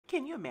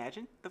Can you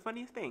imagine? The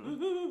funniest thing.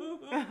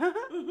 Yeah.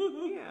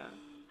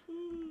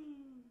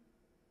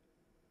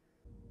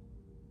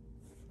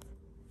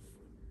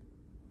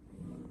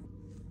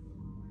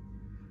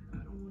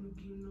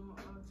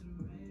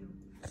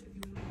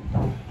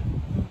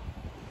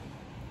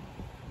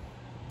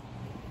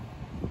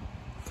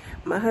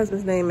 My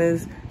husband's name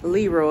is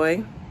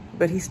Leroy,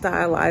 but he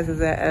stylizes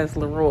that as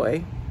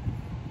Leroy.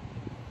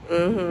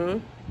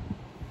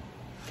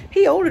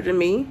 He older than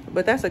me,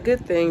 but that's a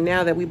good thing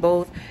now that we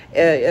both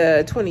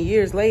 20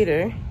 years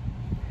later,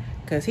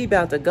 because he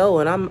about to go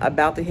and I'm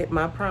about to hit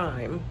my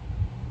prime.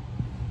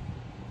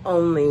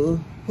 Only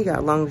he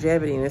got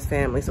longevity in his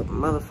family, so the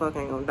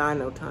motherfucker ain't gonna die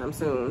no time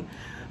soon.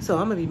 So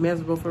I'm gonna be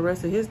miserable for the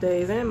rest of his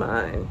days and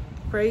mine.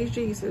 Praise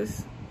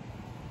Jesus.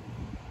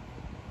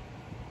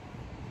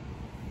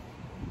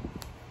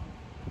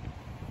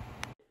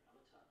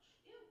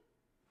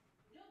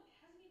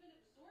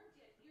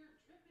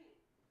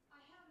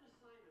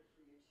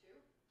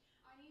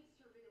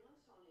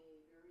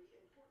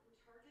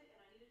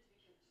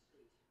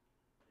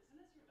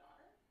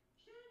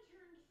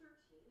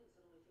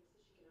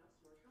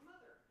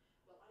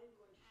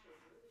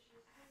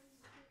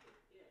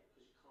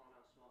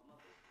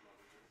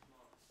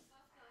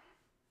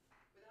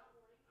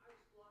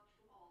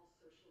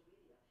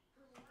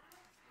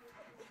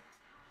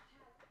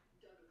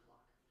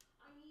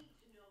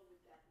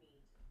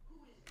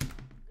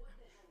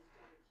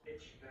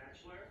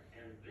 Bachelor,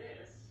 and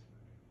this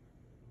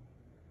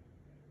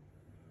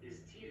is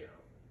Tito.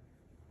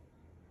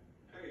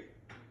 Hey,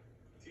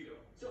 Tito.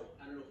 So,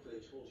 I don't know if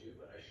they told you,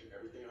 but I shoot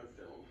everything on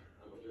film.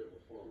 I'm a bit of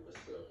a formalist,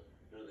 so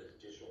none of this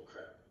digital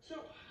crap.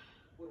 So,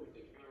 what are we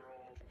thinking?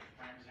 Literal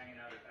friends hanging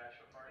out at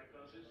bachelor party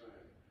poses?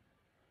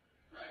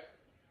 Right.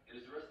 And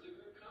is the rest of the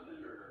group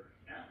coming, or?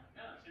 No,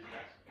 it's just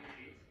us.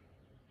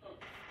 Oh.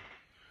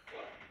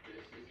 Well,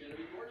 this is gonna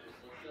be gorgeous.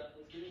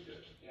 Let's get into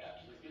it. Yeah,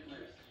 let's get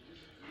nervous.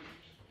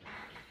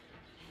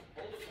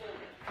 Hold the phone.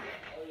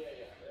 Oh,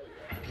 yeah. There we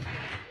go.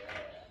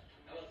 Yeah.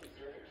 How about some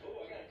surfing?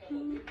 Oh, I got a couple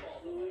of big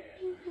balls on my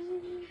hand.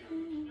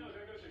 No,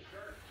 there goes a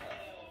shirt.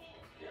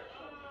 Yeah.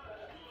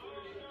 Who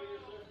needs a bigger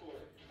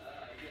surfboard?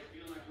 You guys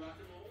feeling like rock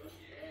and roll?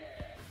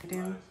 Yeah.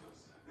 Damn.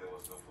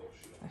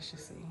 Let's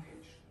just see.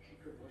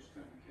 Keep your voice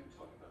down. We can't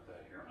talk about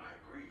that here. I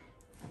agree.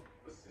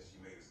 But since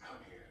you made us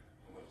come here,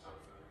 I'm going to talk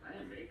about it. I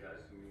didn't make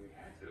us. We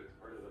had to. It's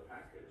part of the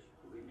package.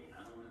 Believe me,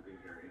 I don't want to be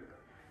here either.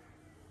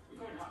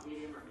 We're going hot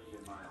medium or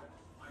medium mild?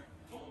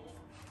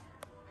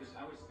 Because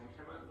I was thinking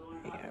about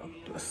going hot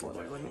medium. Do a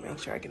slower. Let me make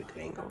sure I get a good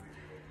angle.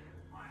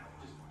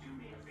 Just do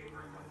me a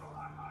favor and don't go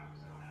hot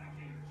because then I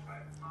can't even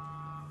try.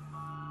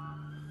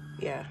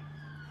 Yeah.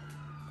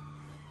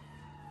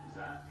 Is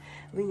that?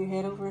 Lean your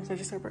head over and so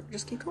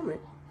just keep coming.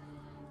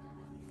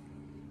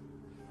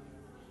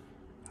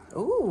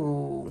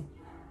 Ooh.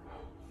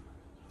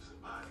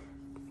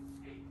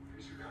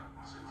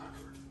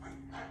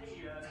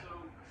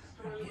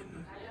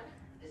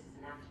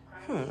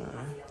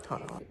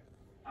 Hold on.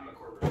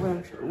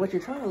 What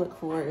you're trying to look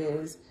for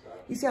is,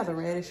 you see how the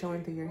red is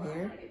showing through your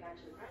hair?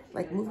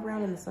 Like move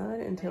around in the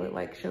sun until it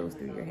like shows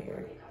through your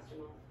hair.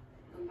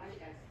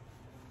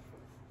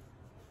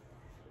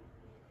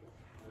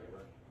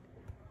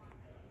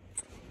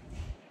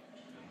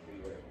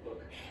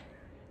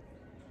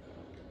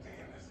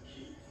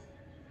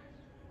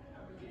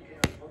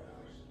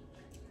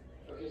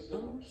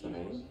 Oh,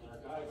 sorry.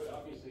 But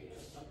obviously he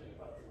has something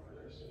about the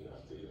murder, so you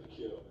have to either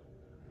kill.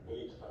 We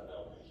need to find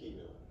out what he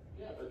knew.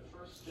 Yeah, but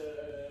first,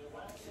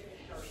 why don't you take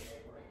a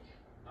Chardonnay break?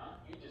 Huh?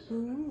 You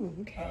deserve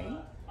it. Okay.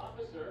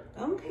 Officer.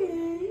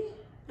 Okay.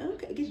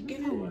 Give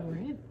it a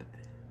rip.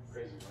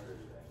 Crazy murder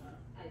today, huh?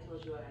 I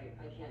told you I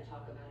can't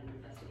talk about an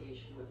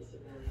investigation with a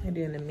civilian. I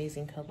did an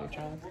amazing cover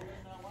job.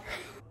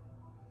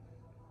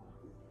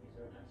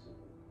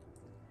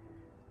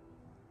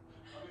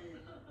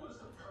 What's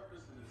the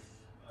purpose of this?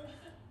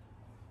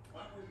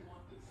 Why would you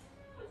want this?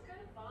 It's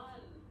kind of fun.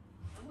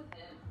 I'm with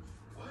him.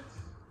 What?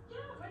 Yeah,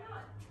 why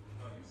not?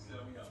 Oh, you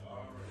sell me up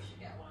already. You should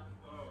get one.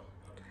 Oh.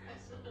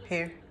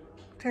 Hair.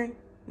 Turn.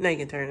 Now you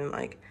can turn and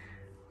like.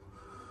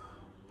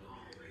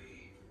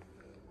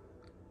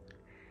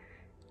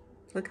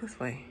 Look this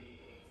way.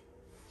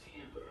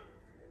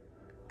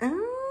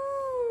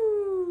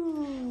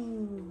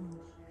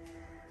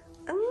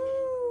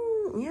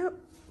 Oh, yep.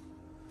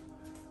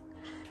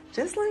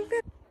 Just like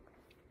that.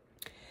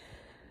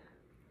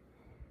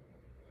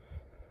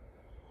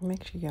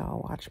 Make sure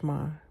y'all watch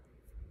my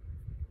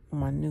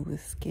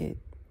newest skit.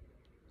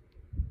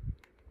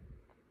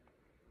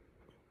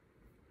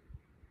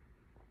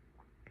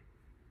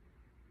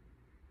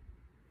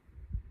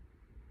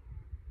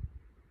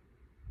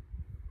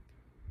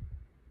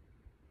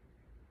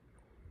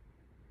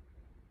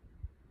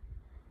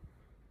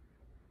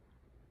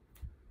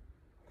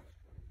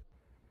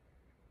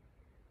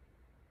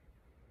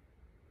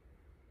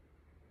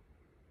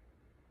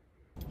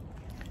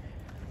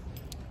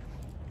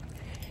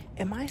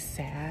 Am I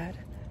sad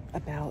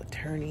about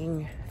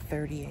turning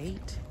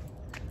 38?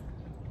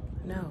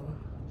 No,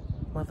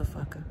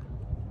 motherfucker,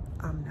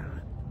 I'm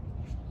not.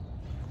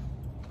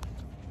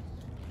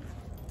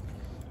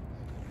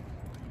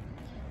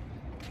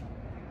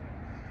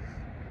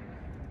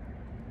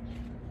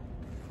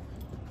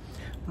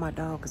 My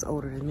dog is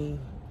older than me.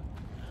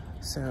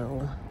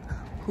 So,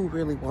 who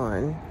really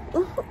won?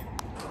 Come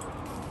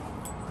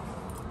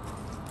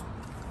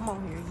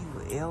on here, you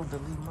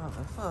elderly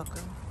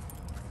motherfucker.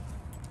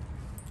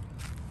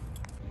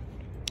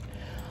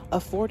 A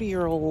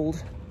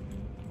 40-year-old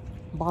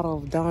bottle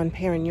of Dom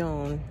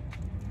Perignon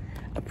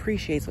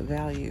appreciates a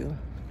value.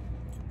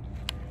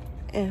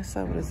 And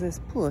so does this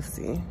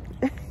pussy.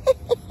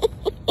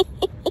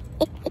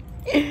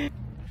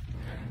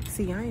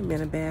 See, I ain't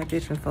been a bad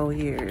bitch in 4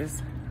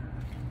 years.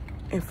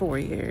 In 4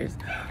 years.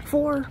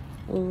 4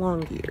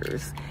 long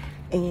years.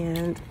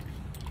 And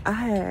I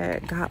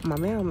had got my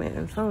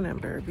mailman's phone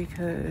number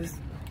because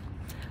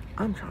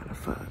I'm trying to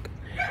fuck.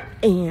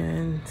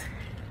 And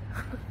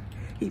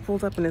he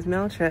pulls up in his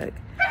mail truck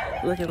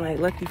looking like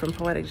Lucky from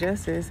Poetic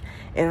Justice,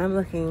 and I'm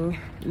looking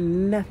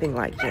nothing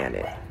like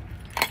Janet.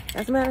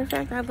 As a matter of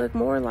fact, I look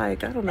more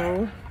like, I don't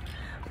know,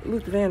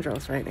 Luther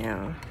Vandross right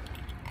now.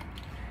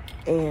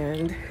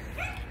 And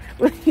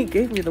when he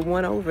gave me the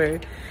one over,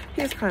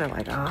 he was kind of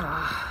like,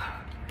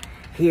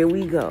 here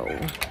we go.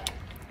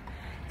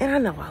 And I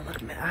know I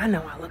look a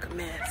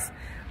mess.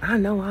 I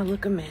know I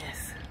look a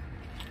mess.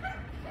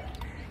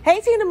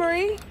 Hey, Tina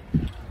Marie.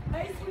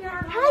 Hey,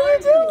 sweetheart. How you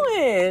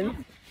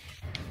doing?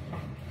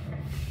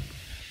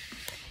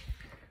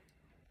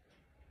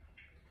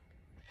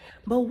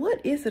 But what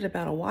is it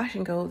about a wash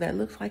and go that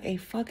looks like a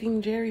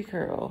fucking Jerry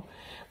curl?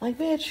 Like,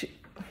 bitch,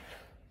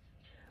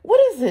 what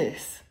is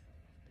this?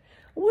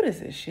 What is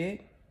this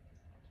shit?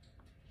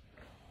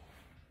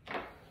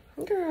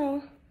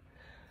 Girl,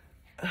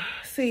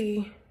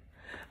 see,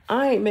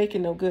 I ain't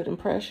making no good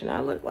impression. I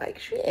look like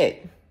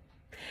shit.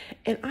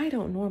 And I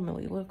don't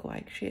normally look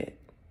like shit.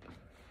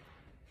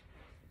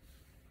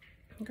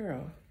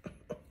 Girl.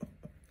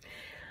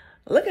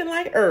 Looking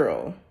like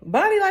Earl.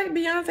 Body like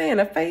Beyonce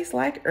and a face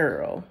like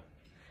Earl.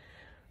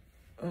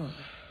 Ugh.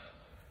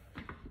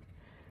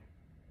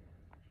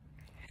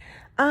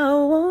 I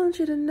want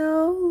you to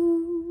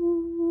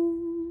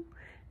know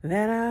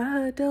that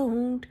I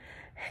don't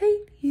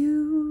hate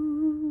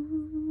you.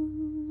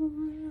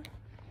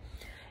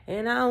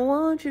 And I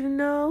want you to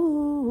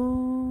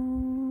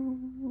know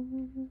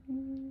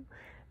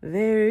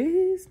there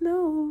is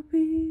no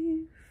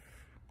beef.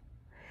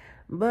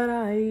 But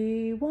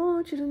I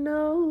want you to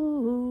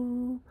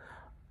know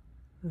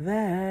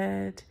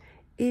that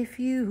if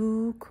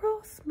you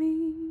cross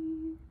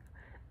me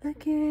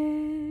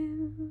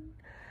again,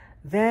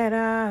 that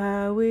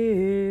I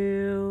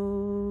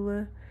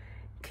will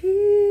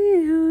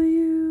kill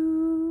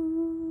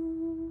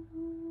you.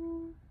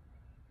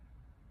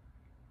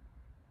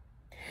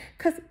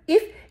 'Cause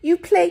if you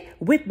play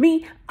with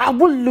me, I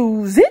will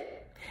lose it.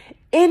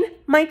 In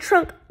my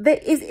trunk, there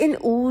is an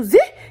Uzi.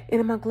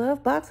 And in my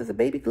glove box is a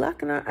baby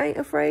Glock, and I ain't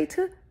afraid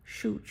to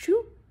shoot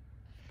you.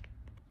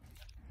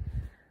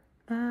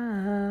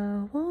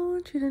 I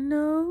want you to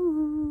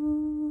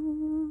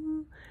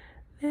know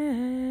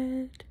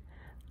that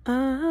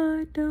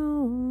I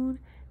don't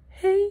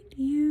hate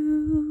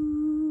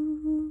you.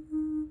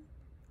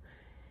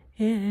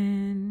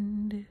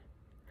 And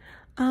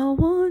I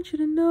want you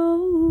to know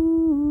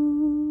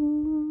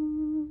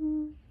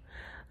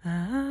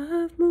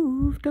I've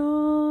moved on.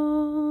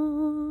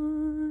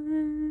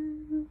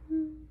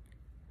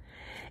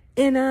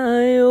 And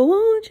I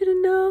want you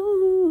to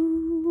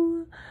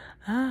know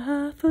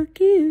I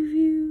forgive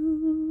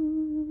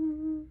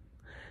you.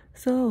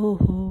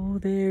 So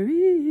there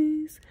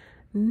is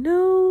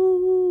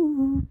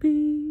no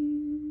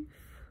beef.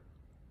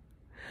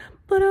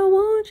 But I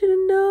want you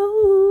to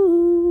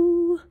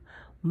know,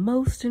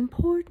 most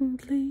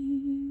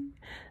importantly,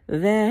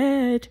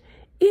 that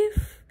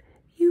if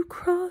you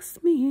cross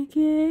me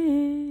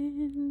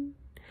again,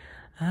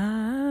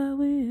 I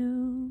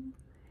will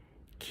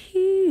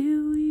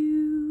kill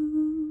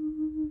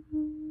you.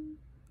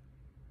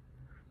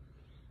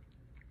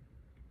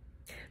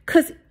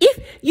 'Cause if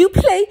you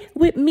play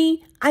with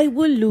me, I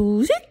will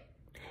lose it.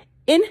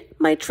 In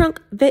my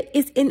trunk, there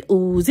is an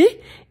Uzi.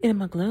 In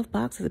my glove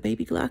box is a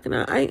baby Glock, and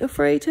I ain't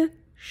afraid to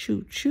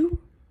shoot you.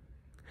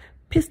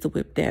 Pistol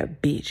whip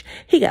that bitch.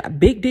 He got a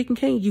big dick and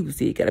can't use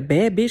it. Got a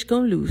bad bitch,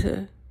 gonna lose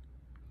her.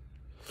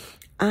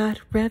 I'd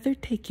rather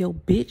take your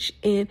bitch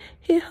and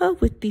hit her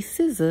with these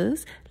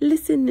scissors.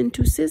 Listening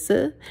to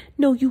scissor.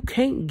 No, you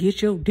can't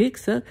get your dick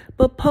sucked,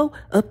 but pull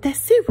up that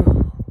syrup.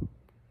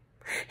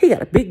 He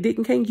got a big dick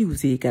and can't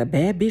use it. Got a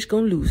bad bitch,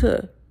 gonna lose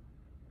her.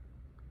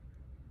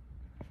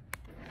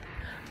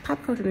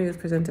 Pop Culture News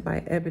presented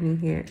by Ebony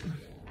here.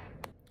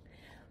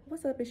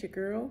 What's up, it's your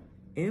girl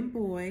and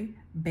boy,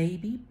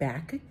 baby,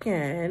 back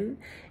again.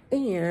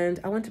 And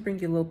I want to bring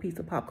you a little piece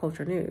of pop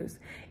culture news.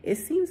 It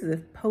seems as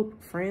if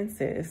Pope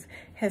Francis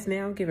has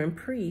now given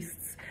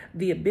priests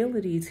the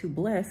ability to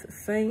bless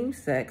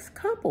same-sex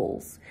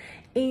couples.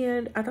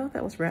 And I thought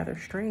that was rather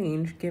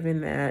strange,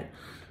 given that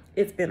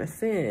it's been a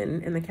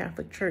sin in the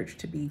Catholic Church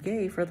to be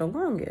gay for the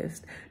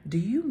longest. Do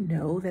you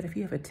know that if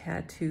you have a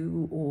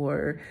tattoo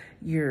or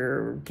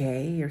you're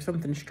gay or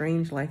something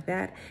strange like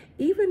that,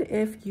 even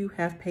if you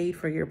have paid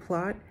for your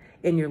plot,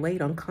 and you're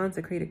laid on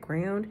consecrated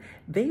ground,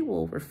 they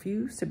will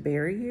refuse to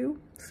bury you,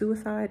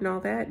 suicide and all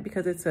that,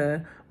 because it's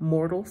a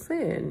mortal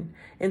sin.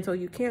 And so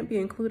you can't be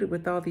included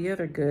with all the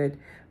other good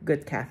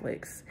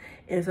Catholics.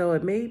 And so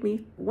it made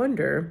me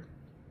wonder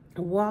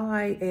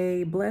why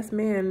a blessed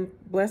man,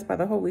 blessed by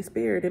the Holy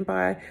Spirit and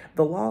by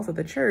the laws of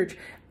the church,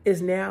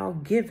 is now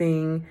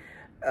giving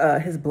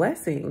his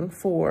blessing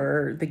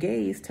for the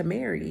gays to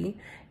marry.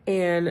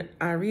 And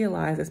I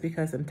realize it's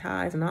because some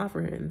tithes and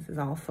offerings is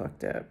all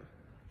fucked up.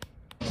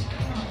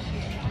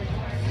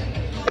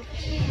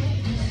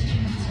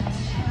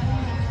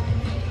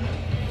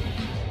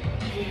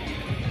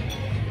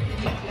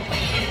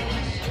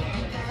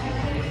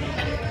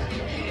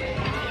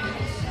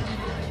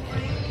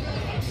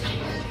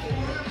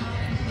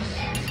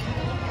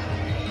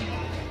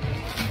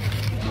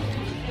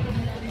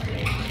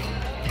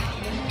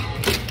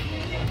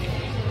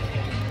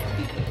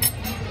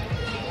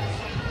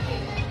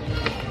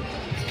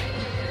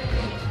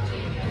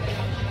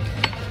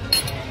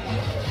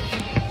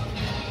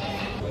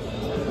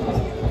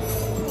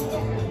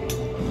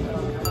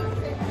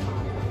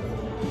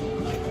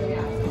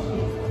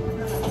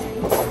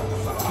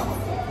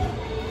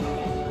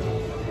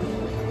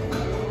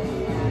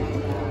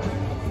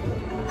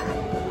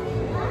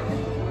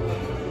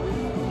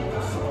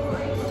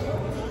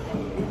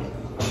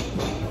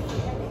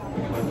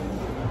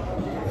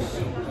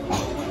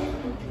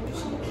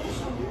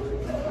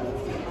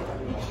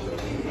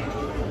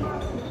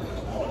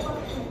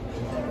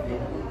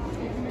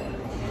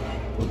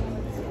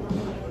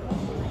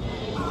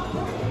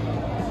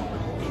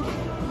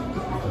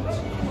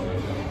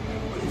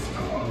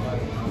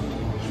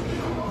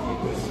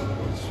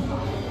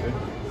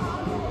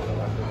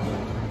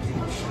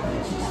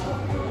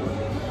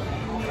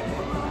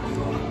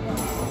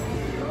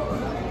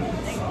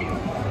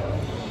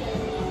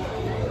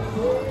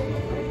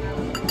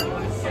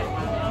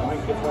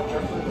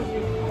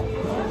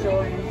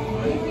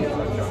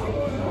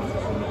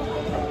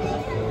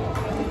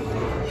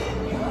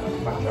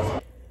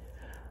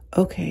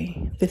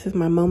 Okay, this is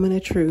my moment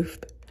of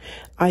truth.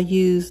 I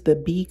used the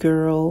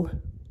B-Girl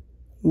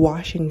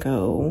Wash and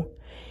Go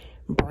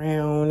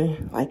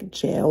brown like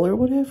gel or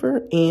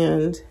whatever,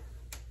 and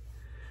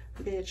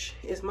bitch,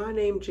 is my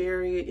name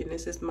Jerry and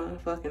this is my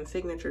fucking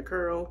signature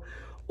curl?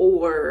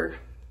 Or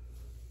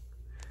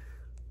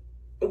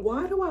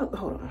why do I,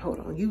 hold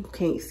on, you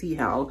can't see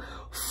how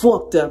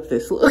fucked up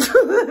this looks.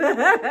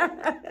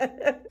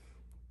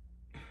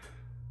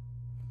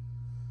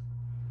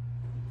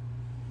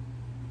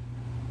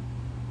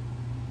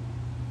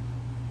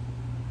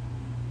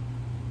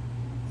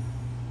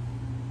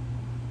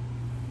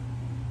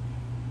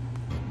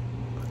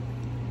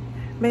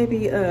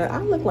 Maybe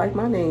I look like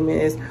my name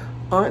is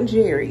Aunt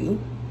Jerry,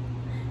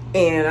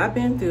 and I've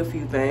been through a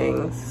few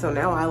things, so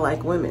now I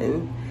like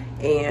women,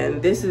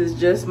 and this is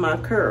just my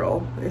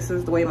curl. This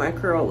is the way my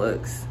curl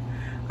looks.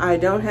 I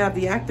don't have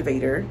the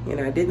activator, and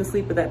I didn't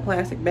sleep with that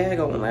plastic bag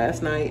on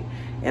last night,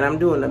 and I'm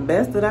doing the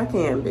best that I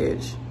can,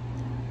 bitch.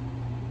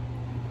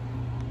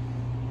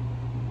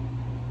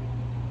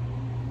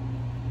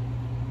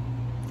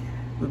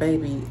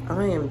 Baby,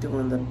 I am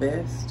doing the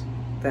best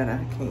that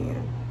I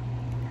can.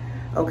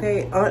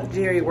 Okay, Aunt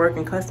Jerry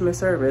working customer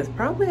service,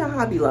 probably a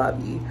Hobby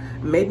Lobby,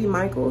 maybe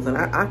Michael's, and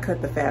I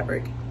cut the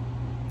fabric.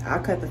 I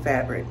cut the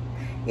fabric.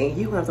 And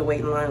you have to wait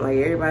in line like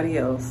everybody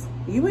else.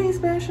 You ain't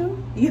special.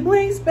 You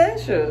ain't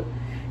special.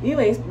 You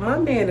ain't, my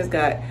man has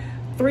got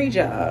 3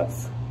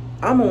 jobs.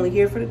 I'm only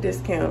here for the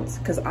discounts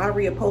because I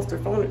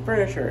reupholster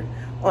furniture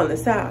on the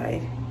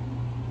side.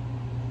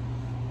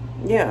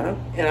 Yeah,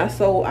 and I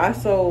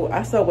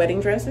sew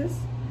wedding dresses.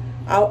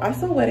 I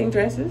sew wedding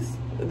dresses.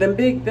 Them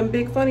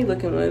big funny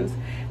looking ones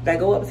that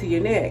go up to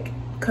your neck,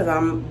 cause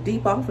I'm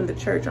deep off in the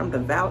church. I'm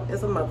devout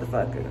as a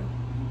motherfucker.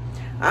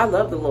 I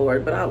love the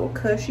Lord, but I will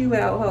cuss you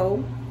out,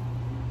 ho.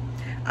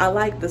 I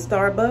like the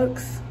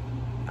Starbucks.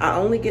 I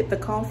only get the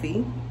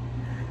coffee.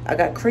 I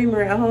got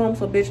creamer at home,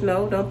 so bitch,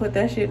 no, don't put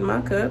that shit in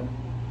my cup.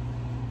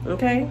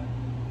 Okay?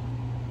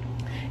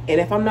 And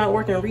if I'm not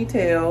working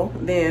retail,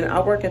 then I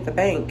work at the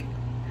bank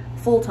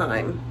full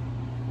time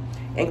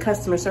and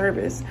customer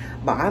service.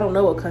 But I don't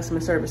know what customer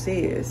service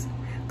is,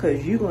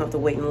 cause you gonna have to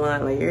wait in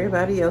line like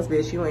everybody else,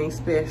 bitch. You ain't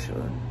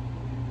special.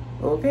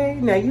 Okay?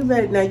 Now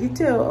you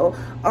tell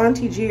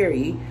Auntie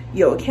Jerry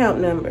your account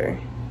number,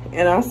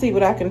 and I'll see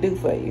what I can do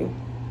for you.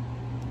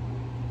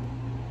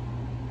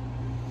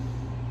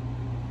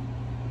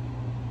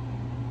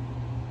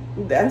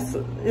 That's,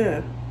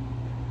 yeah.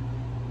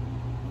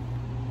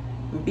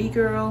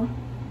 B-Girl,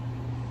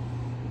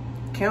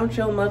 count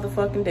your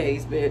motherfucking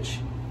days, bitch.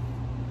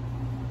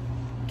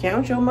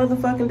 Count your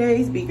motherfucking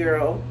days,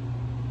 B-Girl.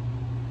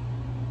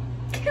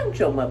 Count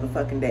your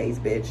motherfucking days,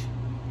 bitch.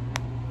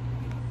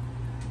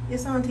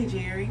 It's Auntie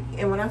Jerry,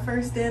 and when I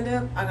first stand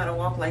up, I gotta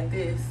walk like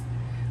this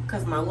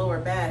because my lower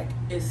back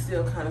is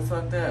still kind of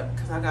fucked up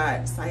because I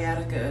got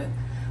sciatica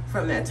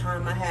from that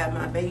time I had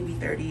my baby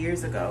 30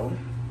 years ago.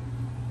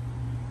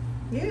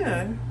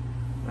 Yeah,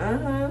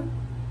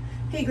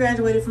 He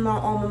graduated from my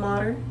alma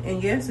mater,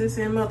 and yes, it's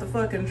in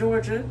motherfucking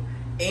Georgia,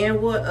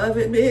 And what of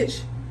it,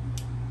 bitch?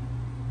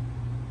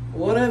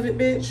 What of it,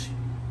 bitch?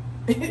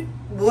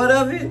 What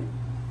of it?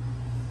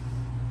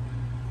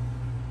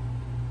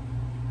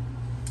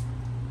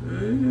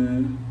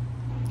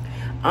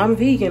 I'm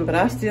vegan, but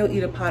I still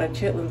eat a pot of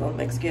chitlins on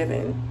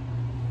Thanksgiving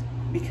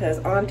because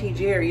Auntie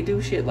Jerry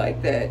do shit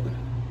like that.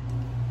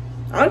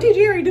 Auntie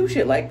Jerry do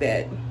shit like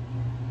that.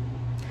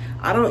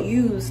 I don't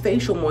use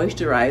facial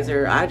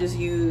moisturizer. I just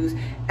use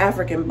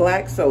African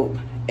black soap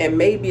and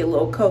maybe a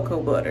little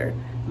cocoa butter.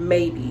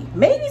 Maybe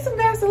some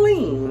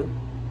Vaseline.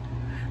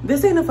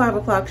 This ain't a 5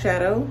 o'clock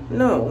shadow.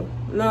 No.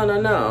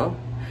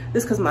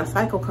 This because my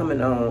cycle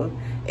coming on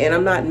and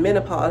I'm not in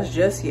menopause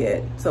just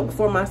yet. So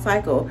before my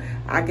cycle,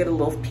 I get a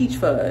little peach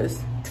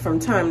fuzz from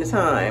time to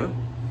time.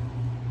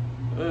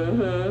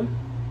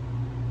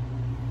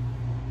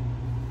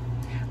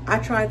 I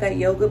tried that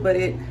yoga, but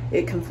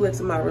it conflicts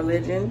with my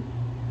religion.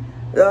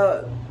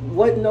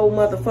 Wasn't no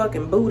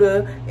motherfucking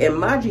Buddha in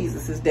my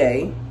Jesus's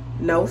day.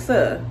 No,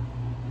 sir.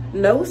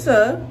 No,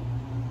 sir.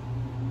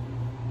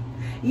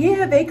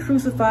 Yeah, they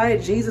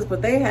crucified Jesus,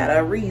 but they had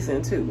a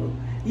reason too.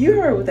 You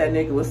heard what that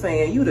nigga was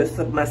saying. You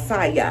the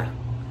Messiah.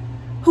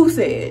 Who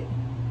said?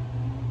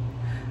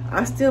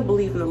 I still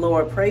believe in the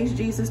Lord. Praise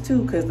Jesus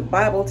too, because the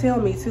Bible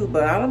tell me to,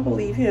 but I don't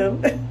believe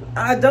him.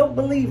 I don't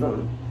believe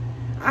him.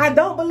 I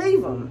don't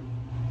believe him.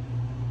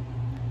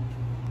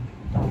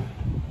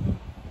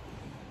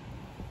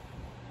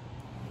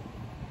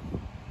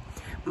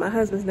 My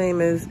husband's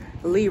name is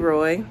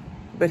Leroy,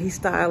 but he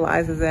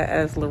stylizes that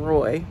as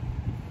Leroy.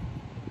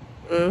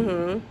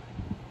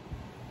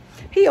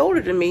 He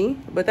older than me,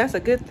 but that's a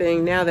good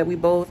thing now that we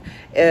both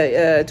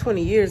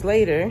 20 years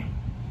later,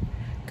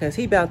 because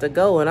he about to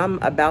go and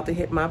I'm about to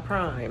hit my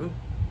prime.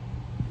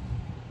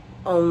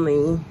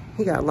 Only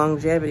he got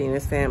longevity in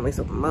his family,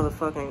 so the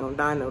motherfucker ain't gonna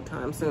die no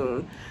time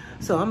soon.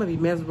 So I'm gonna be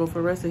miserable for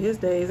the rest of his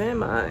days and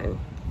mine.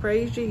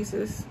 Praise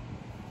Jesus.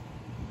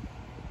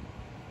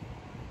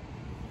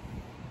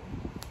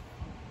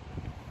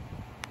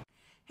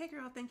 Hey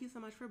girl, thank you so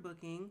much for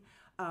booking.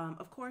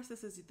 Of course,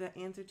 this is the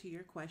answer to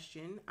your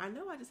question. I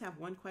know I just have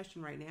one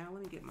question right now.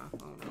 Let me get my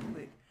phone real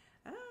quick.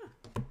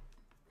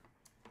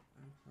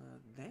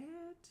 Unplug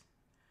that.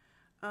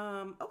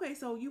 Okay,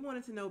 so you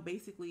wanted to know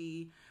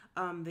basically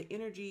the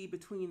energy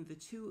between the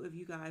two of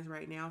you guys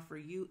right now for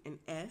you and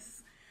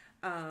S.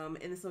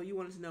 And so you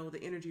wanted to know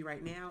the energy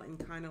right now and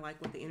kind of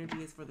like what the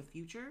energy is for the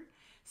future.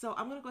 So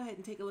I'm going to go ahead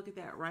and take a look at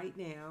that right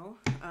now.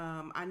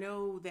 I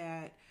know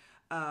that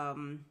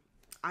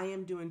I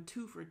am doing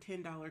 2 for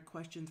 $10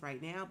 questions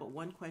right now, but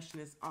one question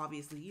is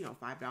obviously, you know,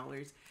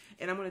 $5.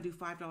 And I'm going to do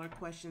 $5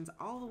 questions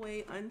all the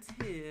way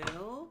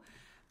until,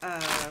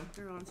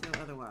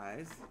 until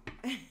otherwise.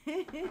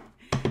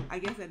 I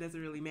guess that doesn't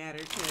really matter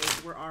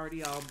because we're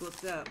already all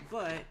booked up,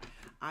 but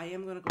I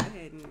am going to go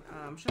ahead and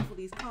shuffle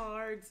these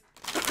cards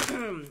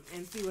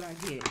and see what I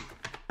get.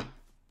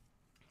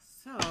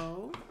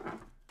 So,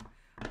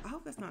 I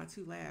hope that's not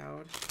too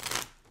loud.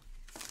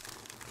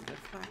 The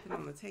clapping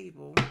on the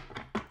table.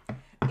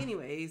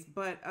 Anyways,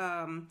 but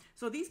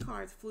so these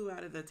cards flew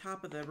out of the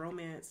top of the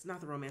romance, not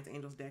the Romance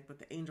Angels deck, but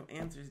the Angel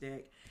Answers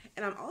deck.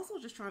 And I'm also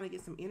just trying to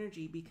get some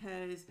energy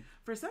because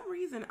for some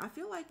reason, I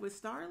feel like with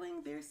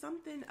Starling, there's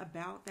something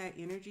about that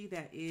energy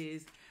that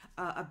is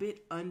a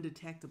bit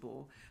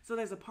undetectable. So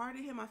there's a part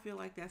of him I feel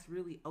like that's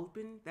really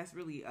open, that's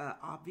really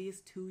obvious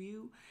to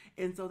you.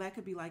 And so that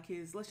could be like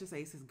his, let's just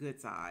say it's his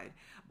good side.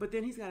 But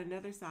then he's got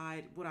another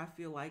side, what I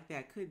feel like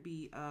that could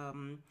be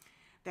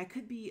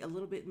a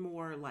little bit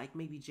more like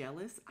maybe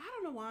jealous. I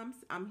don't know why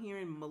I'm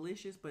hearing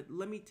malicious, but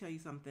let me tell you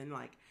something.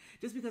 Like,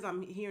 just because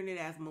I'm hearing it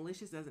as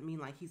malicious doesn't mean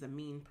like he's a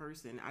mean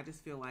person. I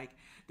just feel like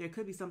there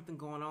could be something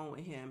going on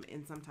with him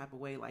in some type of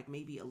way, like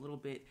maybe a little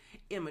bit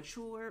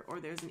immature, or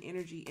there's an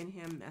energy in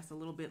him that's a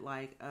little bit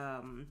like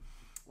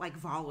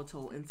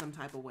volatile in some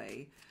type of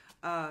way.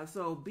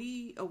 So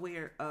be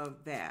aware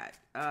of that.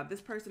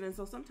 This person, and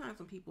so sometimes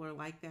when people are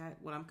like that,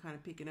 what I'm kind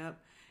of picking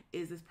up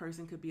is this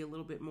person could be a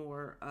little bit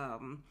more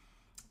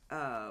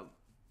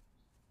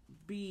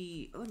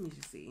let me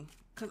just see,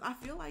 because I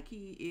feel like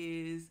he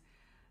is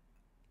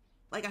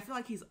like, I feel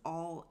like he's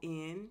all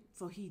in,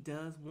 so he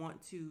does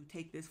want to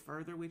take this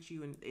further with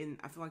you, and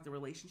I feel like the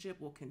relationship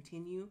will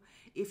continue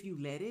if you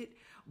let it.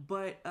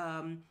 But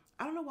I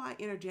don't know why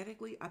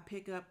energetically I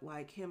pick up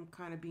like him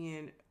kind of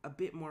being a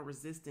bit more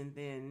resistant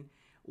than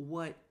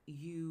what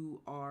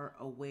you are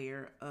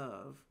aware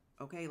of.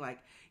 Okay, like,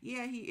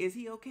 yeah, is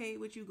he okay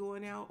with you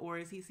going out, or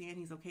is he saying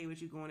he's okay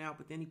with you going out,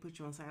 but then he puts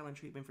you on silent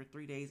treatment for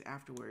 3 days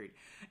afterward?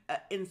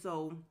 And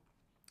so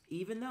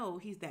even though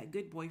he's that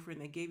good boyfriend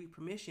that gave you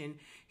permission,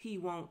 he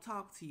won't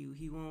talk to you.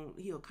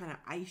 He'll kind of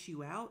ice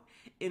you out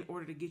in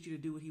order to get you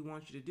to do what he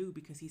wants you to do,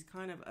 because he's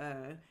kind of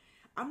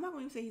I'm not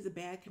going to say he's a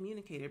bad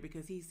communicator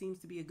because he seems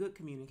to be a good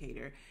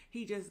communicator.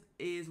 He just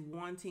is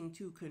wanting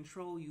to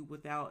control you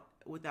without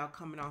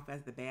coming off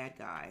as the bad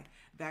guy,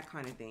 that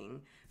kind of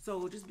thing.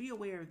 So just be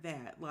aware of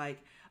that.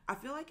 Like, I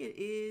feel like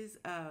it is,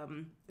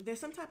 there's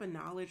some type of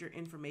knowledge or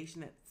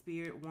information that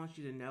Spirit wants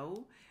you to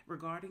know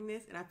regarding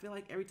this. And I feel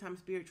like every time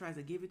Spirit tries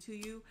to give it to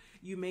you,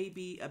 you may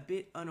be a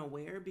bit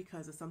unaware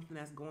because of something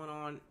that's going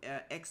on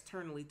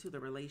externally to the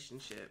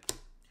relationships.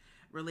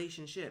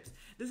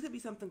 This could be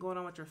something going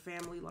on with your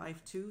family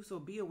life too, so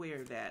be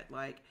aware of that.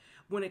 Like,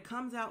 when it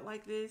comes out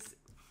like this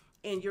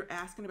and you're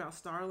asking about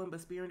Starling,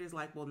 but Spirit is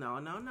like, well,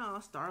 no,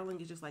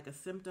 Starling is just like a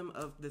symptom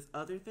of this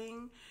other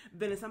thing,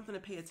 then it's something to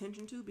pay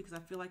attention to, because I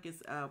feel like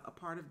it's a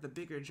part of the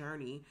bigger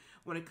journey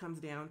when it comes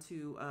down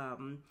to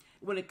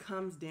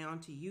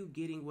you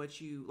getting what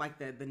you like,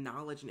 the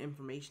knowledge and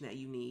information that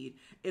you need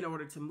in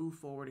order to move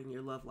forward in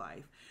your love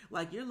life.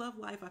 Like, your love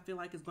life, I feel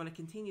like, is going to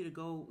continue to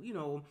go,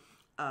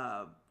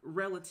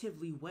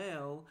 relatively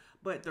well,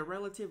 but the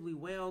relatively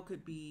well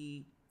could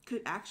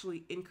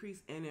actually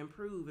increase and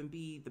improve and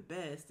be the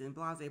best and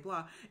blah, blah,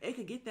 blah. It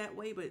could get that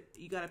way, but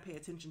you got to pay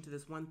attention to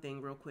this one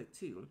thing real quick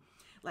too.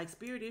 Like,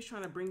 Spirit is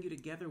trying to bring you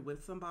together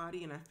with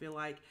somebody, and I feel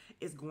like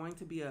it's going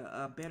to be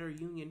a better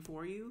union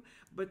for you,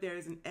 but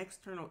there's an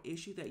external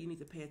issue that you need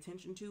to pay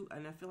attention to,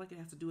 and I feel like it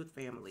has to do with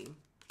family.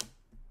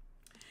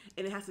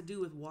 And it has to do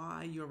with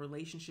why your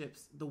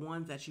relationships, the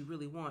ones that you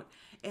really want,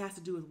 it has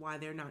to do with why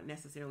they're not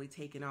necessarily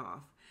taken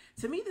off.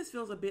 To me, this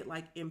feels a bit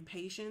like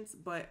impatience,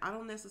 but I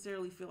don't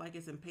necessarily feel like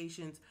it's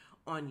impatience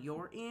on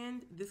your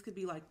end. This could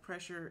be like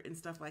pressure and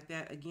stuff like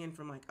that, again,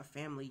 from like a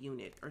family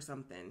unit or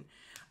something.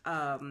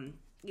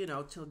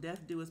 Till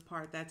death do us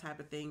part, that type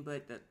of thing.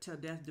 But till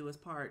death do us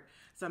part,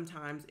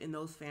 sometimes in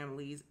those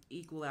families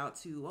equal out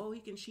to, oh, he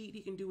can cheat,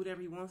 he can do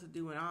whatever he wants to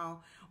do, and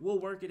we'll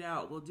work it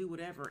out, we'll do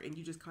whatever, and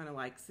you just kind of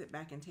like sit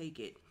back and take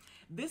it.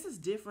 This is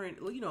different,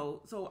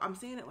 so I'm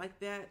saying it like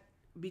that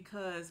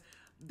because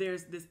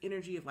there's this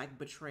energy of like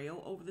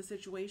betrayal over the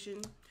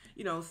situation.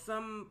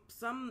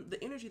 The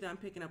energy that I'm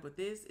picking up with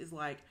this is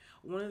like,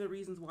 one of the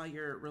reasons why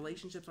your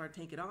relationships are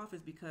taken off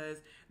is because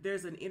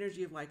there's an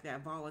energy of like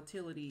that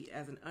volatility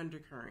as an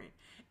undercurrent.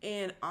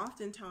 And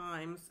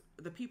oftentimes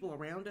the people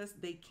around us,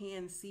 they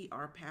can see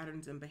our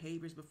patterns and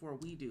behaviors before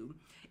we do.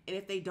 And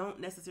if they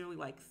don't necessarily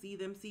like see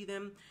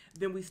them,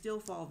 then we still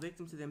fall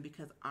victim to them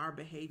because our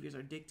behaviors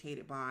are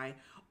dictated by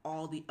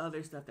all the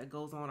other stuff that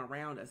goes on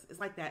around us.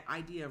 It's like that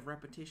idea of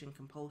repetition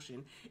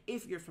compulsion,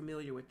 if you're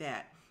familiar with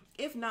that.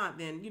 If not,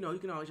 then, you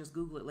can always just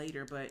Google it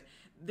later. But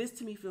this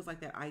to me feels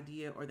like that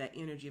idea or that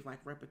energy of like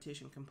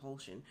repetition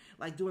compulsion,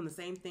 like doing the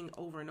same thing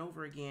over and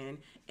over again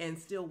and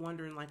still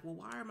wondering like, well,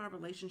 why are my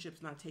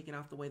relationships not taking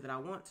off the way that I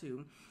want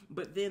to?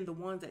 But then the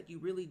ones that you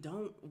really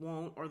don't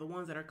want, or the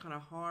ones that are kind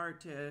of hard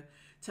to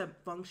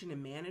function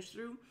and manage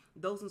through,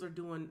 those ones are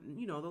doing,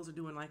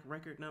 like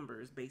record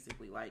numbers,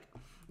 basically. Like,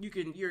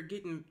 you're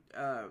getting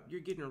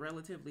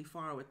relatively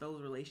far with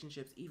those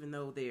relationships, even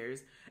though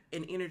there's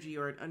an energy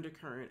or an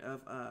undercurrent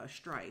of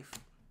strife.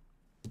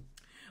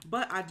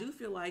 But I do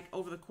feel like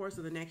over the course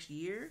of the next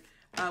year,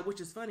 which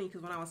is funny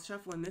because when I was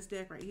shuffling this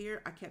deck right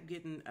here, I kept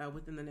getting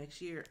within the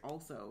next year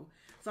also.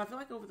 So I feel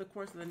like over the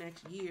course of the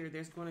next year,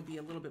 there's going to be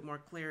a little bit more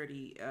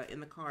clarity in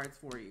the cards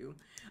for you.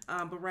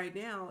 But right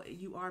now,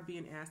 you are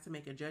being asked to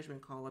make a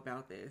judgment call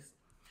about this.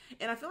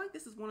 And I feel like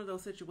this is one of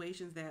those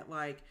situations that,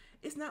 like,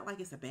 it's not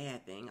like it's a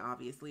bad thing,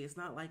 obviously. It's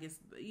not like it's,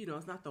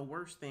 it's not the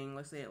worst thing,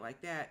 let's say it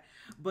like that.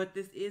 But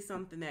this is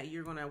something that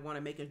you're going to want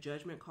to make a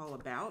judgment call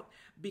about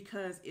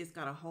because it's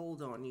got a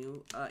hold on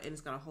you and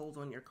it's got a hold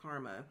on your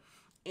karma.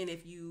 And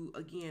if you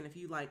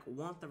like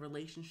want the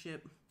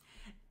relationship,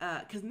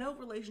 because no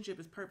relationship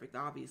is perfect,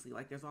 obviously.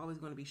 Like, there's always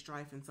going to be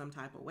strife in some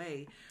type of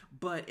way.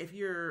 But if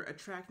you're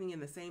attracting in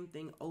the same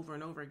thing over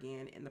and over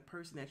again, and the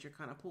person that you're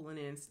kind of pulling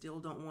in still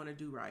don't want to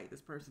do right,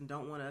 this person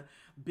don't want to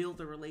build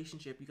a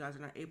relationship, you guys are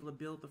not able to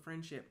build the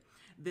friendship,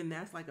 then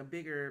that's like a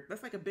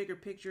bigger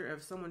picture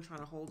of someone trying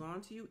to hold on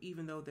to you,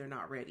 even though they're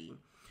not ready.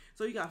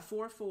 So you got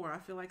 4-4. I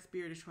feel like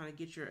Spirit is trying to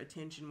get your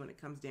attention when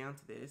it comes down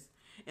to this.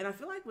 And I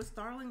feel like with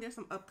Starling, there's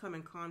some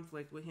upcoming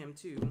conflict with him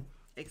too.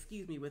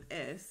 With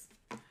S.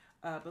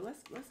 But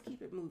let's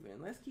keep it moving.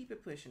 Let's keep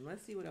it pushing.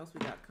 Let's see what else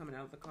we got coming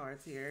out of the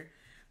cards here.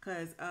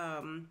 Because,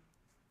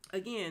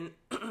 again,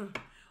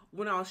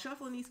 when I was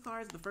shuffling these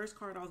cards, the first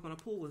card I was going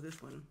to pull was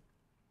this one.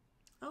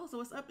 Oh,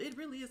 so it's up. It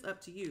really is up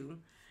to you.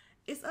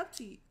 It's up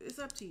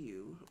to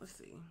you. Let's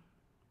see.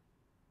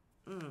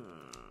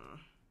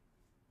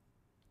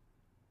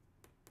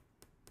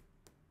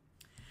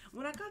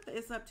 When I got the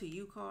It's Up to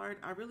You card,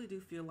 I really do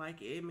feel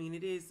like,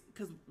 it is,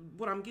 because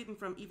what I'm getting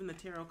from even the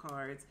tarot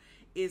cards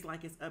is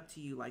like it's up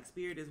to you. Like,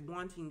 Spirit is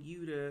wanting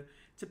you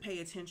to pay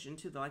attention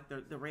to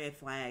the red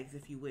flags,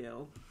 if you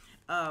will.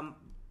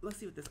 Let's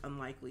see what this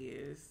unlikely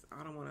is.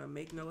 I don't want to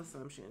make no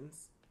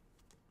assumptions.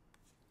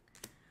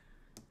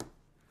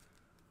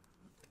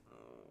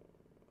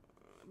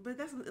 But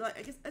that's, like,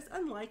 I guess it's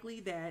unlikely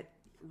that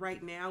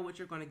right now what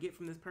you're going to get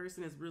from this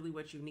person is really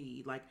what you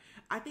need. Like,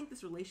 I think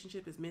this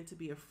relationship is meant to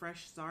be a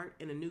fresh start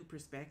and a new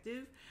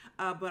perspective,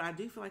 but I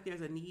do feel like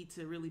there's a need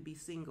to really be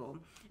single.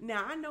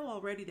 Now, I know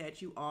already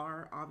that you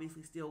are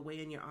obviously still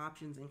weighing your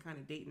options and kind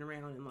of dating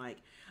around and like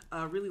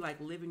really like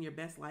living your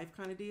best life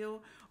kind of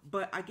deal,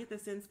 but I get the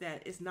sense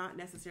that it's not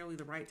necessarily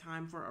the right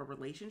time for a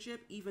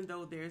relationship, even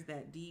though there's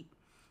that deep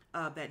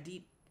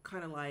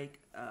kind of like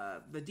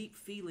the deep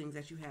feelings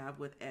that you have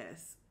with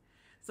S.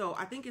 So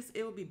I think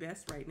it would be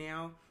best right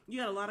now.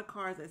 You got a lot of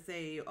cards that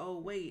say, oh,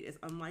 wait, it's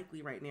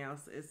unlikely right now.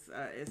 So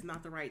it's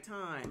not the right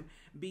time.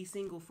 Be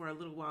single for a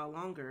little while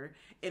longer.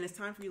 And it's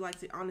time for you, like,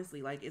 to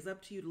honestly, like, it's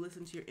up to you to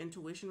listen to your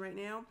intuition right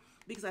now,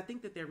 because I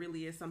think that there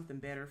really is something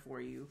better for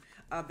you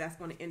that's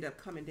going to end up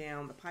coming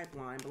down the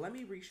pipeline. But let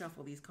me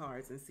reshuffle these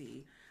cards and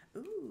see.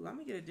 Ooh, I'm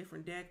going to get a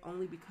different deck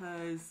only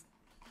because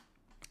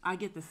I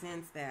get the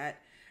sense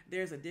that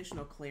there's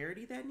additional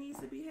clarity that needs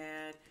to be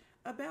had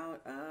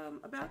about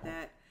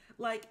that.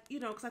 Like, you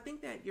know, because I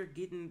think that you're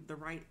getting the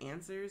right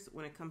answers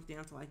when it comes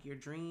down to like your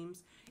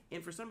dreams.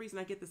 And for some reason,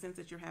 I get the sense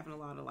that you're having a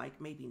lot of like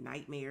maybe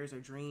nightmares or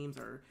dreams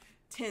or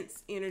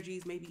tense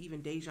energies, maybe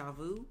even deja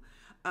vu.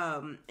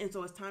 And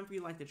so it's time for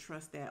you like to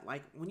trust that,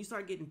 like when you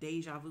start getting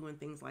deja vu and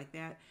things like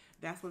that,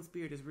 that's when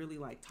spirit is really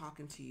like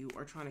talking to you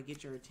or trying to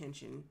get your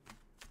attention.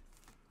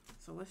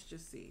 So let's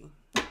just see.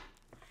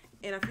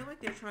 And I feel like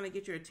they're trying to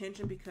get your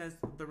attention because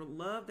the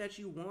love that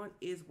you want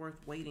is worth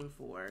waiting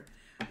for.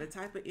 The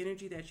type of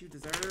energy that you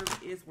deserve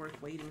is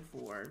worth waiting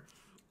for.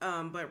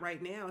 But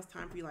right now, it's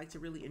time for you like to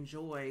really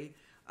enjoy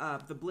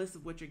the bliss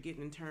of what you're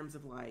getting in terms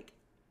of like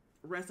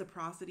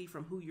reciprocity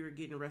from who you're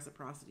getting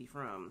reciprocity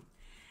from.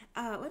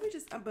 Let me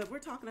just, but we're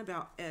talking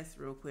about S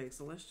real quick.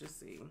 So let's just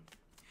see.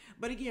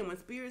 But again, when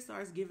spirit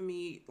starts giving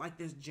me like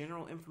this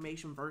general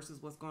information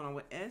versus what's going on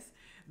with S,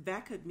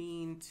 that could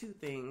mean two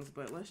things.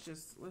 But let's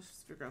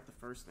figure out the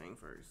first thing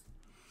first.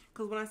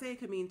 Because when I say it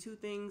could mean two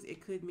things,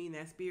 it could mean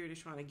that spirit is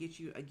trying to get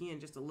you, again,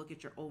 just to look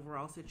at your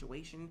overall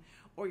situation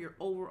or your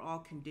overall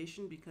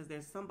condition, because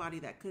there's somebody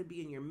that could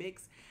be in your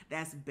mix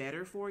that's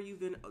better for you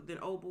than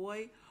oh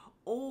boy.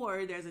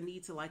 Or there's a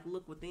need to like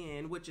look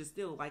within, which is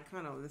still like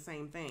kind of the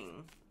same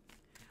thing.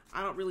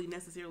 I don't really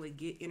necessarily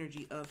get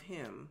energy of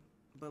him.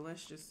 But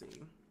let's just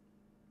see.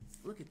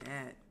 Look at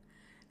that.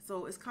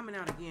 So it's coming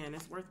out again.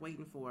 It's worth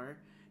waiting for.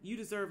 You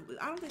deserve,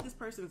 I don't think this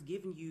person is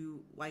giving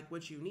you like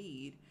what you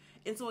need.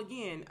 And so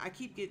again, I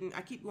keep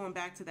going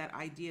back to that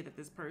idea that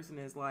this person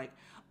is like,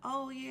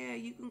 oh yeah,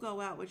 you can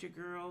go out with your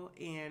girl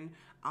and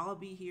I'll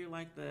be here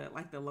like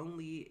the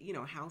lonely, you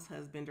know, house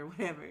husband or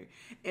whatever.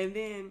 And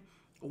then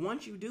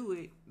once you do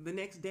it, the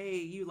next day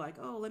you like,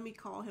 oh, let me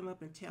call him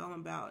up and tell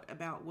him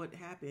about what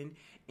happened,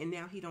 and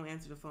now he don't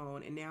answer the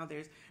phone, and now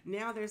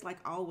there's like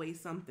always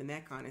something,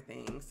 that kind of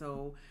thing.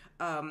 So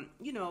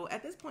you know,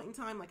 at this point in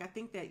time, like I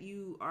think that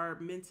you are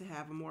meant to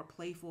have a more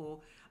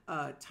playful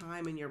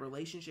time in your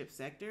relationship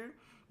sector,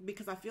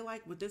 because I feel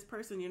like with this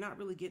person, you're not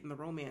really getting the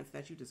romance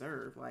that you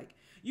deserve. Like,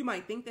 you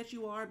might think that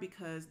you are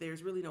because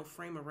there's really no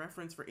frame of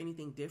reference for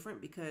anything different,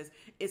 because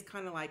it's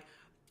kind of like,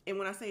 and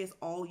when I say it's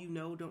all you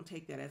know, don't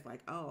take that as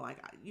like, oh, like,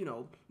 you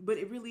know, but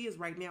it really is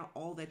right now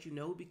all that you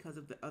know because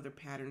of the other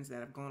patterns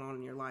that have gone on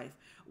in your life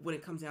when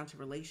it comes down to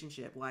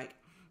relationship. Like,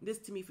 this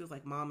to me feels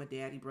like mama,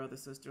 daddy, brother,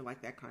 sister,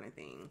 like that kind of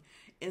thing.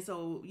 And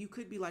so you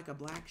could be like a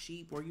black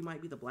sheep, or you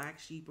might be the black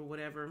sheep or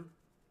whatever.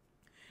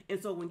 And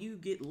so when you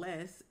get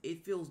less,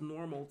 it feels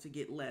normal to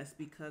get less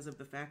because of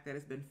the fact that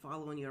it's been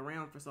following you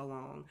around for so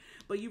long.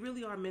 But you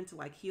really are meant to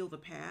like heal the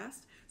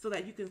past so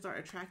that you can start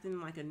attracting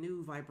like a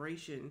new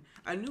vibration,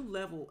 a new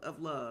level of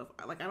love.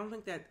 Like, I don't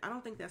think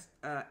that's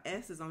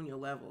S is on your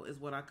level is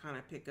what I kind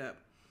of pick up.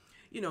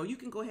 You know, you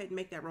can go ahead and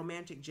make that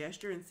romantic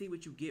gesture and see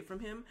what you get from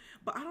him.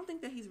 But I don't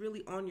think that he's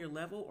really on your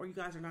level, or you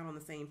guys are not on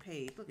the same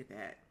page. Look at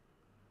that.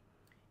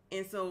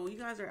 And so you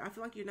guys are, I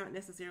feel like you're not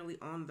necessarily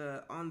on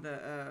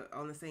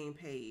the same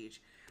page.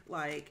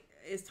 Like,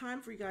 it's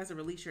time for you guys to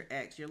release your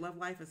ex. Your love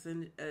life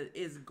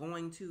is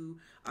going to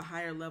a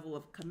higher level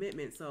of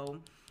commitment. So,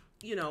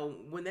 you know,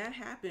 when that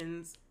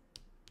happens,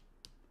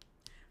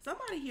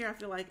 somebody here, I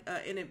feel like,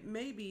 and it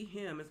may be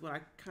him, is what I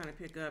kind of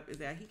pick up, is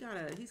that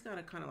he's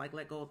gotta kind of like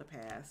let go of the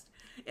past.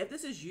 If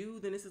this is you,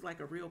 then this is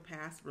like a real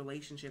past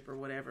relationship or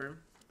whatever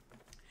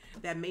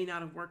that may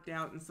not have worked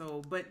out. And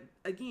so, but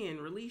again,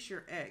 release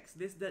your ex.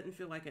 This doesn't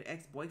feel like an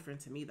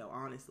ex-boyfriend to me though,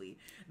 honestly.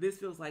 This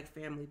feels like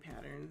family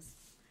patterns,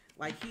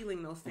 like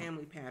healing those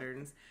family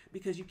patterns,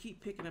 because you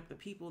keep picking up the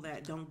people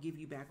that don't give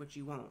you back what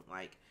you want.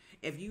 Like,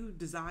 if you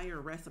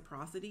desire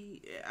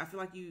reciprocity, I feel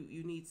like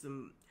you need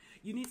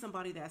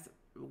somebody that's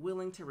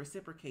willing to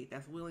reciprocate,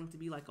 that's willing to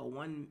be like a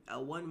one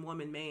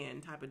woman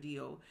man type of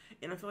deal.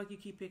 And I feel like you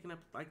keep picking up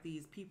like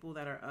these people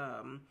that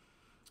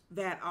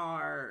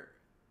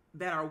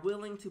are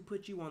willing to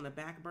put you on the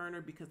back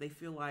burner because they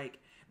feel like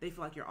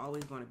you're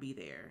always going to be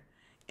there.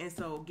 And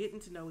so getting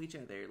to know each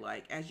other,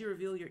 like as you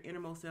reveal your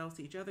innermost selves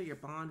to each other, your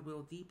bond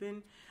will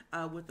deepen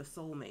with the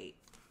soulmate.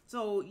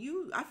 So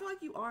I feel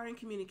like you are in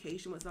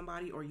communication with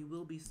somebody, or you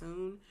will be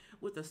soon,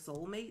 with a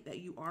soulmate that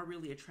you are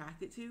really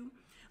attracted to.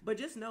 But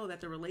just know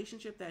that the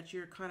relationship that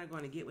you're kind of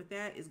going to get with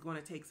that is going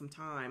to take some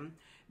time,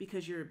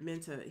 because you're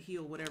meant to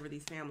heal whatever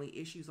these family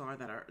issues are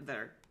that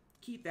are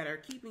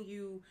keeping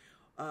you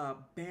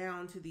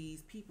bound to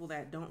these people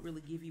that don't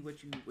really give you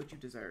what you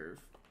deserve.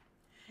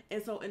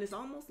 And it's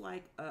almost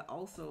like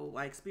also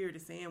like Spirit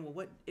is saying, well,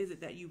 what is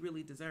it that you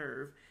really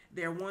deserve?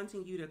 They're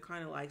wanting you to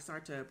kind of like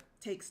start to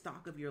take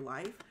stock of your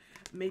life.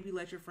 Maybe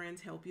let your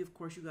friends help you. Of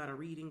course, you got a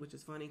reading, which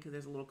is funny because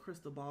there's a little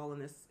crystal ball in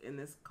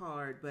this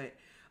card. But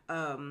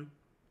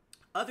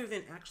other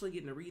than actually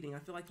getting a reading, I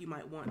feel like you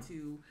might want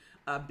to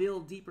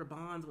build deeper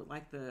bonds with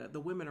like the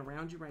women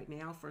around you right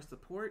now for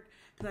support.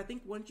 Because I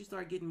think once you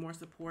start getting more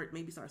support,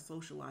 maybe start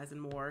socializing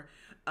more,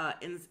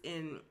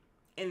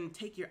 and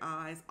take your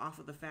eyes off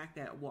of the fact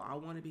that, well, I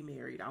want to be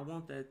married, I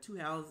want the 2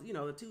 houses,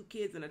 the 2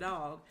 kids and a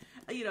dog,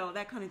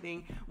 that kind of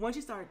thing. Once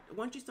you start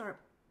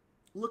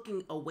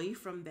looking away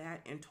from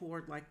that and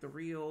toward like the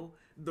real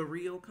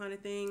kind of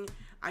thing,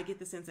 I get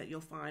the sense that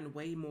you'll find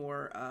way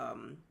more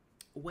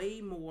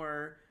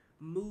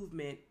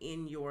movement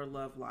in your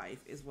love life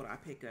is what I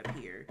pick up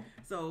here.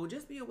 So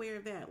just be aware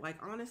of that. Like,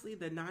 honestly,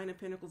 the 9 of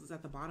Pentacles is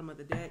at the bottom of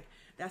the deck.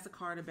 That's a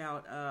card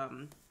about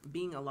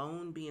being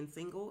alone, being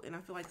single. And I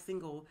feel like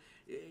single,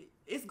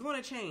 it's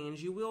going to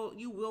change. You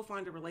will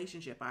find a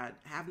relationship. I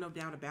have no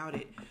doubt about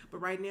it. But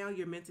right now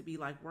you're meant to be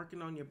like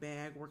working on your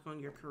bag, working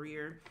on your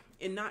career,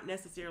 and not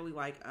necessarily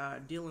like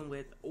dealing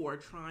with or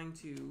trying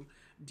to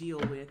deal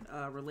with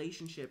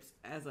relationships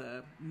as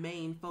a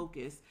main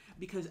focus,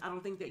 because I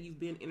don't think that you've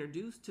been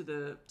introduced to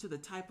the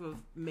type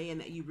of man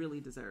that you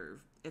really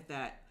deserve.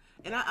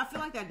 And I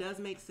feel like that does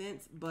make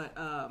sense, but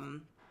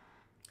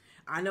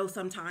I know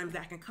sometimes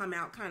that can come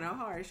out kind of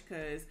harsh,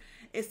 because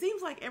it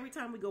seems like every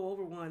time we go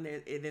over one,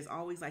 there's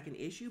always like an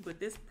issue. But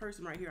this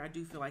person right here, I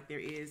do feel like there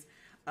is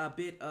a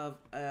bit of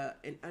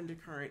an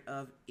undercurrent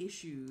of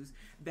issues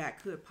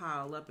that could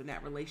pile up in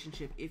that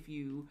relationship if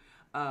you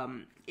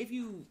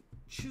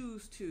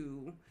choose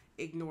to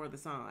ignore the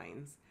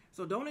signs.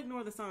 So don't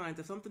ignore the signs.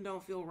 If something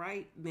don't feel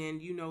right, then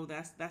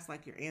that's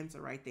like your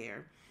answer right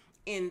there.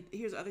 And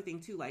here's the other thing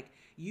too, like,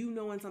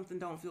 when something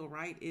don't feel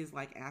right is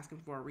like asking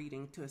for a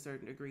reading to a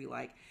certain degree.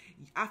 Like,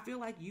 I feel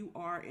like you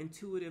are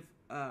intuitive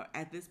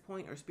at this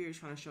point, or Spirit's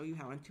trying to show you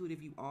how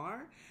intuitive you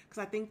are.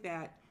 Because I think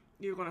that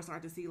you're going to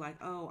start to see like,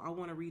 oh, I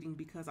want a reading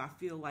because I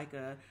feel like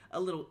a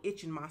little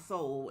itch in my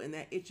soul, and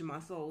that itch in my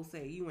soul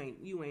say you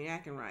ain't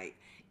acting right.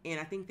 And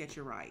I think that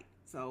you're right.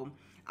 So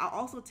I'll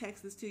also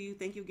text this to you.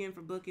 Thank you again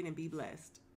for booking, and be blessed.